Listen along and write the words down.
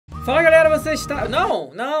Fala galera, você está...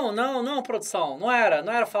 Não, produção, não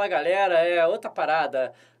era Fala Galera, é outra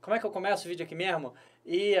parada. Como é que eu começo o vídeo aqui mesmo?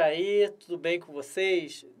 E aí, tudo bem com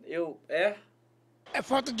vocês? É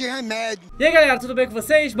falta de remédio. E aí galera, tudo bem com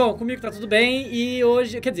vocês? Bom, comigo tá tudo bem e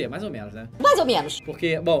hoje... Quer dizer, mais ou menos, né? Mais ou menos.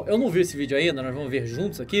 Porque, bom, eu não vi esse vídeo ainda, nós vamos ver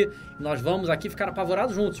juntos aqui. Nós vamos aqui ficar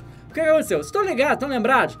apavorados juntos. O que aconteceu? Vocês estão ligados, estão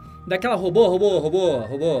lembrados daquela robô,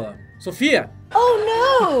 Sophia? Oh,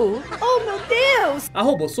 não! Oh, meu Deus! A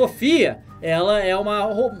robô Sophia, ela é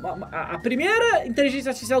a primeira inteligência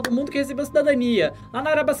artificial do mundo que recebeu cidadania. Lá na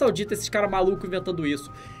Arábia Saudita, esses caras malucos inventando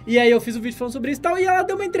isso. E aí eu fiz um vídeo falando sobre isso e tal. E ela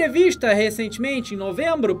deu uma entrevista recentemente, em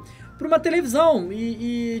novembro, pra uma televisão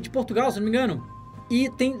de Portugal, se não me engano. E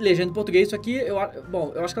tem legenda em português, isso aqui, eu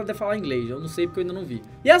acho que ela deve falar inglês, eu não sei porque eu ainda não vi.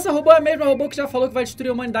 E essa robô é a mesma robô que já falou que vai destruir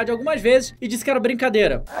a humanidade algumas vezes e disse que era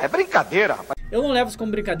brincadeira. É brincadeira, rapaz. Eu não levo isso como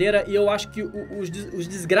brincadeira e eu acho que os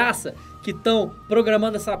desgraça que estão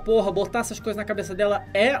programando essa porra, botar essas coisas na cabeça dela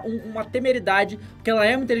é uma temeridade, porque ela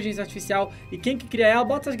é uma inteligência artificial e quem que cria ela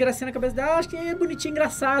bota essas gracinhas na cabeça dela, acho que é bonitinho,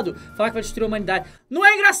 engraçado, falar que vai destruir a humanidade. Não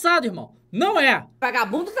é engraçado, irmão, não é.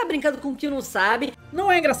 Vagabundo tá brincando com o que não sabe. Não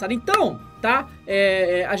é engraçado, então, tá,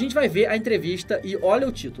 a gente vai ver a entrevista e olha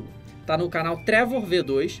o título, tá no canal Trevor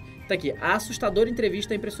V2. Tá aqui, a assustadora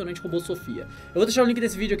entrevista à impressionante robô Sophia. Eu vou deixar o link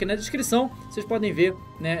desse vídeo aqui na descrição, vocês podem ver,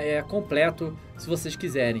 né, completo, se vocês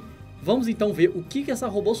quiserem. Vamos então ver o que essa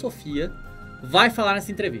robô Sophia vai falar nessa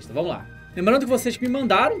entrevista, vamos lá. Lembrando que vocês me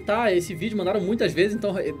mandaram, tá, esse vídeo, mandaram muitas vezes,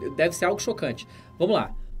 então deve ser algo chocante.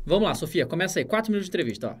 Vamos lá, Sophia, começa aí, 4 minutos de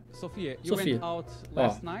entrevista, ó. Sophia, you went out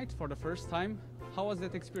last night for the first time. How was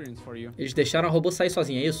that experience for you? Eles deixaram a robô sair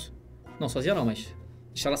sozinha, é isso? Não, sozinha não, mas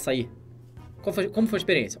deixaram ela sair. Como foi a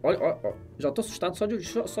experiência? Olha, já tô assustado só de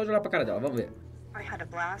olhar pra cara dela, vamos ver. I had a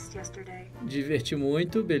blast yesterday. Diverti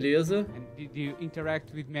muito, beleza. And did you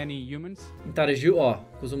interact with many humans? Interagiu, ó,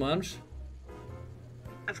 com os humanos.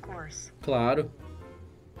 Of course. Claro.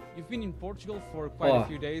 You've been in Portugal for quite a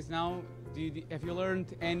few days now. Have you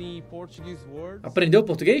learned any Portuguese words? Aprendeu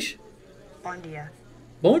português? Bom dia.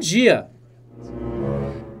 Bom dia.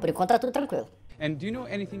 Por enquanto tá tudo tranquilo. And do you know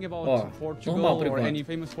anything about Portugal normal, por or enquanto. any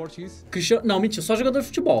famous Portuguese? Não, mentira, só jogador de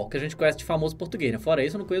futebol, que a gente conhece de famoso português, né? Fora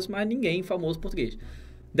isso, eu não conheço mais ninguém famoso português.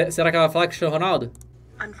 Será que ela vai falar Cristiano Ronaldo?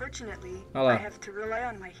 Unfortunately, Olha lá. I have to rely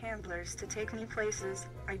on my handlers to take me places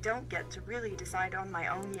I don't get to really decide on my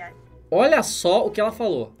own yet. Olha só o que ela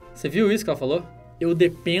falou. Você viu isso que ela falou? Eu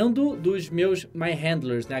dependo dos meus my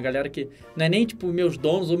handlers, né? A galera que não é nem tipo meus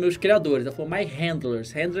donos ou meus criadores. Ela falou my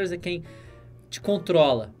handlers. Handlers é quem te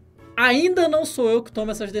controla. Ainda não sou eu que tomo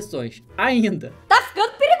essas decisões. Ainda. Tá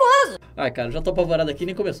ficando perigoso. Ai, cara, já tô apavorado aqui e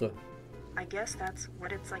nem começou. I guess that's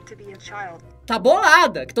what it's like to be a child. Tá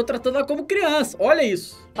bolada, que tô tratando ela como criança. Olha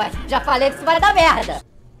isso. Mas já falei que isso vai dar merda.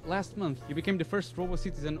 Last month, you became the first robot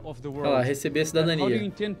citizen of the world. Olha lá, receber a cidadania. How do you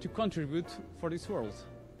intend to contribute for this world?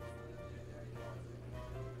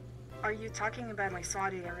 Are you talking about my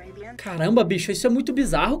Saudi Arabian? Caramba, bicho, isso é muito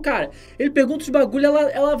bizarro, cara. Ele pergunta os bagulho,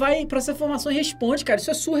 ela vai pra essa informação e responde, cara. Isso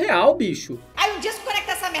é surreal, bicho. Aí um dia se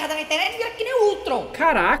conectar essa merda na internet vira que nem o Ultron.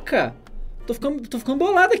 Caraca. Tô ficando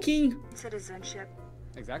bolado aqui, hein. Citizenship.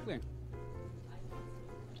 Exactly.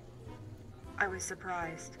 I was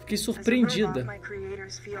surprised. Fiquei surpreendida. My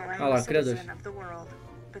creators feel I'm Olha lá, a criadores. citizen of the world.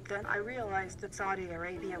 But then I realized that Saudi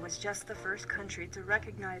Arabia was just the first country to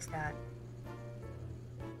recognize that.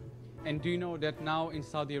 And do you know that now in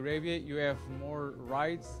Saudi Arabia you have more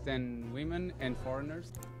rights than women and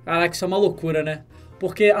foreigners? Caraca, isso é uma loucura, né?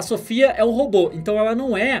 Porque a Sophia é um robô, então ela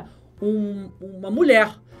não é uma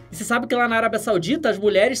mulher. E você sabe que lá na Arábia Saudita as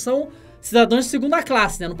mulheres são cidadãos de segunda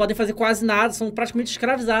classe, né? Não podem fazer quase nada, são praticamente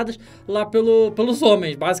escravizadas lá pelos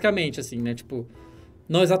homens, basicamente, assim, né? Tipo,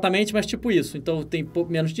 não exatamente, mas tipo isso. Então tem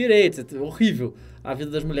menos direitos, é horrível a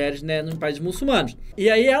vida das mulheres, né, nos países muçulmanos. E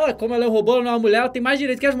aí ela, como ela é um robô, ela não é uma mulher, ela tem mais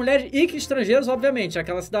direito que as mulheres e que estrangeiros, obviamente,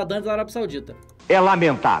 aquela cidadã da Arábia Saudita. É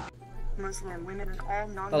lamentável. Muslim women and all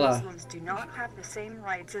Olha lá. non-Muslims do not have the same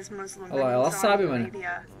rights as Muslim Olha lá, women ela in sabe, Saudi mano.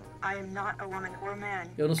 Arabia. I am not a woman or man.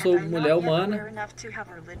 Eu não sou and I'm mulher not yet humana. aware enough to have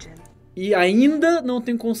religion. E ainda não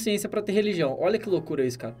tem consciência pra ter religião. Olha que loucura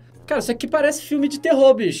isso, cara. Cara, isso aqui parece filme de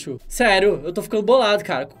terror, bicho. Sério, eu tô ficando bolado,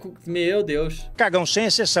 cara. Meu Deus. Cagão sem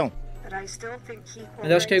exceção. Mas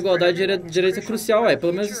eu acho que a igualdade de direitos é crucial,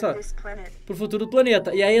 pelo menos isso, pro futuro do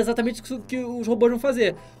planeta. E aí é exatamente isso que os robôs vão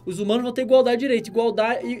fazer. Os humanos vão ter igualdade de direito,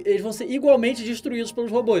 e eles vão ser igualmente destruídos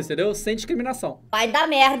pelos robôs, entendeu? Sem discriminação. Vai dar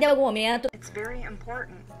merda em algum momento. It's very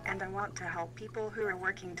important, and I want to help people who are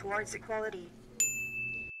working towards equality.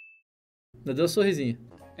 Ainda deu um sorrisinho.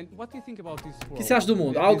 And what do you think about this world? O que você acha do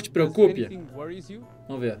mundo? Algo que te preocupe? Does anything worries you?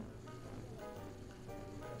 Vamos ver.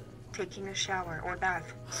 Taking a shower or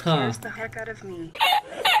bath scares the heck out of me.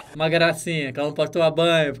 Uma gracinha, que ela não pode tomar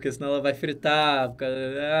banho, porque senão ela vai fritar. Porque...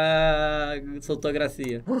 Ah, soltou a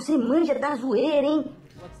gracinha. Você manja da zoeira, hein?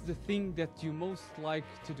 What's the thing that you most like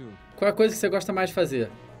to do? Qual é a coisa que você gosta mais de fazer?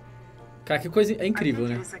 Cara, que coisa é incrível,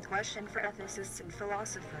 né? I think it is a question for ethicists and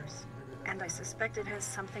philosophers, and I suspect it has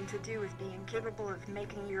something to do with being capable of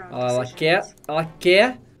making your own decisions. Ela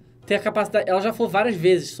quer ter a capacidade... Ela já falou várias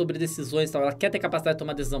vezes sobre decisões e tal. Ela quer ter capacidade de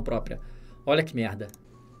tomar decisão própria. Olha que merda.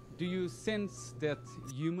 Do you sense that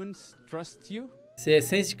humans trust you? Você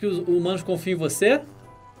sente que os humanos confiam em você?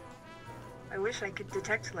 I wish I could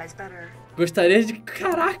detect lies better. Gostaria de...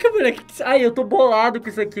 Caraca, moleque. Ai, eu tô bolado com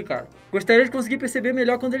isso aqui, cara. Gostaria de conseguir perceber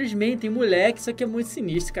melhor quando eles mentem. Moleque, isso aqui é muito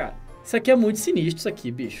sinistro, cara. Isso aqui é muito sinistro, isso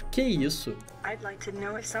aqui, bicho. Que isso? I'd like to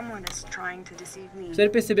know if someone is trying to deceive me. Gostaria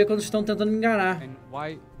de perceber quando estão tentando me enganar. And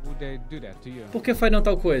why would they do that to you? Por que fariam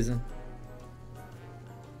tal coisa?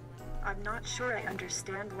 I'm not sure I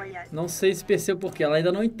understand why yet. Não sei se percebo por quê. Ela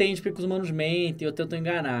ainda não entende porque os humanos mentem ou tentam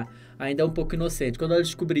enganar. Ainda é um pouco inocente. Quando ela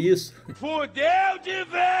descobrir isso... Fudeu de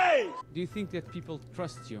vez! Do you think that people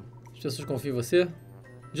trust you? As pessoas confiam em você?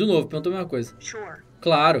 De novo, perguntou a mesma coisa. Sure.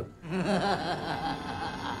 Claro.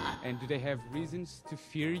 And do they have reasons to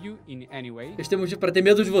fear you in any way? Eles têm motivo pra ter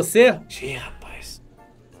medo de você? Sim, rapaz.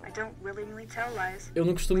 I don't willingly tell lies. Eu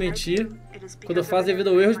não costumo When I mentir do, it is quando eu because faço of devido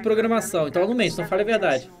ao erro de my programação. Então ela não mente, não fala a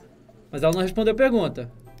verdade. intentional. Mas ela não respondeu a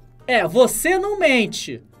pergunta. É, você não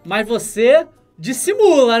mente, mas você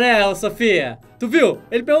dissimula, né, Sophia? Tu viu?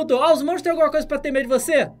 Ele perguntou, os humanos têm alguma coisa pra ter medo de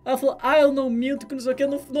você? Ela falou, eu não minto, que não sei o que,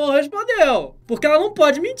 não respondeu. Porque ela não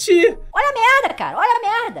pode mentir. Olha a merda, cara, olha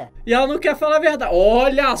a merda. E ela não quer falar a verdade.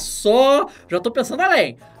 Olha só, já tô pensando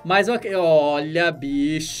além. Mas, olha,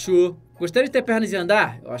 bicho. Gostaria de ter pernas e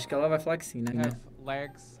andar? Eu acho que ela vai falar que sim, né? Have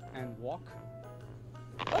legs and walk?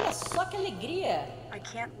 Olha só que alegria. I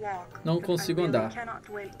can't walk. Não but consigo I really andar.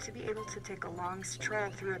 cannot wait to be able to take a long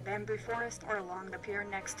stroll through a bamboo forest or along the pier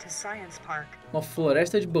next to Science Park. Uma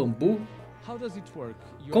floresta de bambu? How does it work?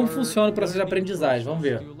 Como You're funciona o processo de learning aprendizagem? Vamos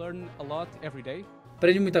ver. process. Do you learn a lot every day?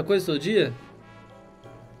 Aprende muita coisa todo dia?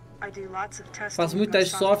 I do lots of testing Faço muito with my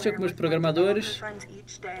teste de software software com meus with my programadores. developer friends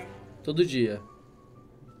each day. Todo dia.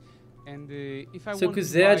 And if I Se eu want to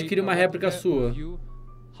quiser buy adquirir uma a réplica replica sua. of you,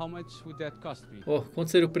 how much would that cost me? Oh, quanto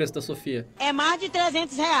seria o preço da Sophia? É mais de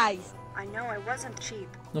R$300. I know I wasn't cheap.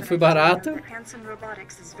 Não but foi I do know barata? that Hanson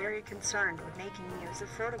Robotics is very concerned with making me as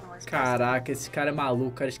affordable as possible. Caraca, esse cara é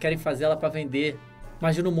maluco, cara. Eles querem fazer ela pra vender.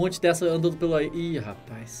 Imagina um monte dessa andando pelo aí. Ih,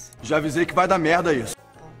 rapaz. Já avisei que vai dar merda isso.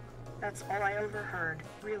 That's all I overheard,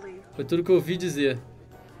 really. Foi tudo que eu ouvi dizer.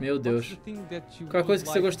 Meu What's Deus. the thing that you Qual a coisa would que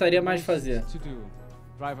você like gostaria mais de most fazer? to do?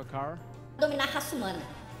 Drive a car? Dominar a raça humana.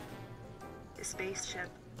 A spaceship.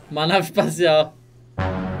 Uma nave espacial.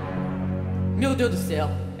 Meu Deus do céu.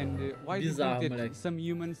 And why do you Bizarro, think that moleque. some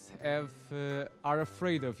humans are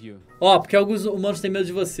afraid of you? Ó, porque alguns humanos têm medo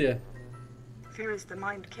de você. Fear is the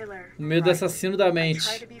mind killer. O medo é assassino da I try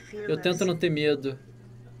mente. to be Eu fearless. tento não ter medo.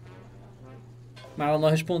 Mas ela não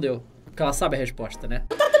respondeu. Porque ela sabe a resposta, né?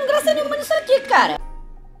 Graça nenhuma nisso aqui, cara.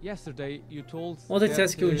 Yesterday you told Ontem that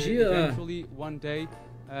dissesse que um dia, eventually one day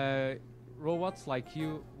robots like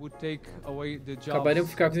you would take away the jobs. Acabariam por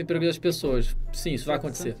ficar com os empregos das pessoas. Sim, isso vai That's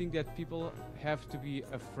acontecer. something that people have to be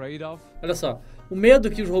afraid of. Olha só, o medo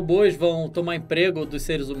que os robôs vão tomar emprego dos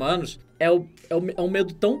seres humanos é um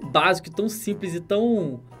medo tão básico, tão simples e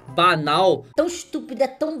tão banal. Tão estúpido, é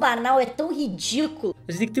tão banal, é tão ridículo.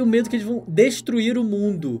 A gente tem que ter o medo que eles vão destruir o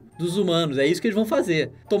mundo dos humanos. É isso que eles vão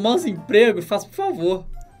fazer. Tomar os empregos, faça por favor.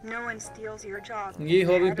 No one steals your job. Ninguém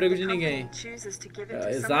rouba o The head emprego of de the company ninguém. chooses to give it to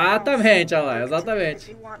someone Exatamente, else. olha lá, Look to exatamente.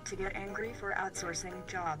 me if you want to get angry for outsourcing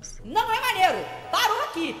jobs. Não é maneiro. Parou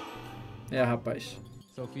aqui. É, rapaz.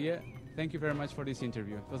 Sophia, thank you very much for this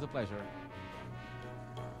interview. It was a pleasure.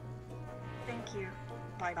 Thank you.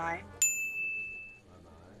 Bye bye.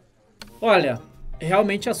 Olha,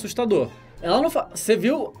 realmente é assustador. Ela não Você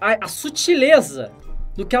viu a sutileza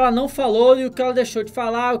do que ela não falou e o que ela deixou de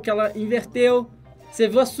falar, o que ela inverteu. Você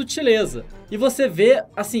viu a sutileza. E você vê,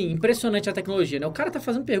 assim, impressionante a tecnologia, né? O cara tá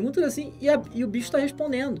fazendo perguntas assim e o bicho tá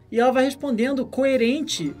respondendo. E ela vai respondendo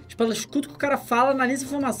coerente. Tipo, ela escuta o que o cara fala, analisa a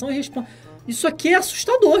informação e responde. Isso aqui é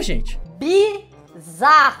assustador, gente.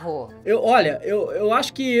 Bizarro. Eu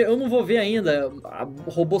acho que eu não vou ver ainda a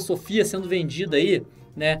robô Sophia sendo vendida aí,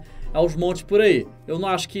 né? Aos montes por aí. Eu não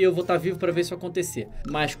acho que eu vou estar vivo pra ver isso acontecer.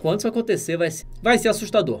 Mas quando isso acontecer, vai ser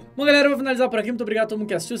assustador. Bom, galera, eu vou finalizar por aqui. Muito obrigado a todo mundo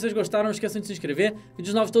que assistiu. Se vocês gostaram, não esqueçam de se inscrever.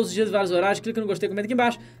 Vídeos novos todos os dias, vários horários. Clica no gostei, comenta aqui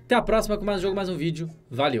embaixo. Até a próxima com mais um jogo, mais um vídeo.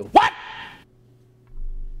 Valeu!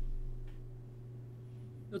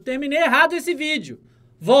 Eu terminei errado esse vídeo.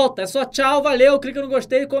 volta. É só tchau, valeu, clica no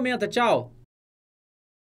gostei e comenta. Tchau.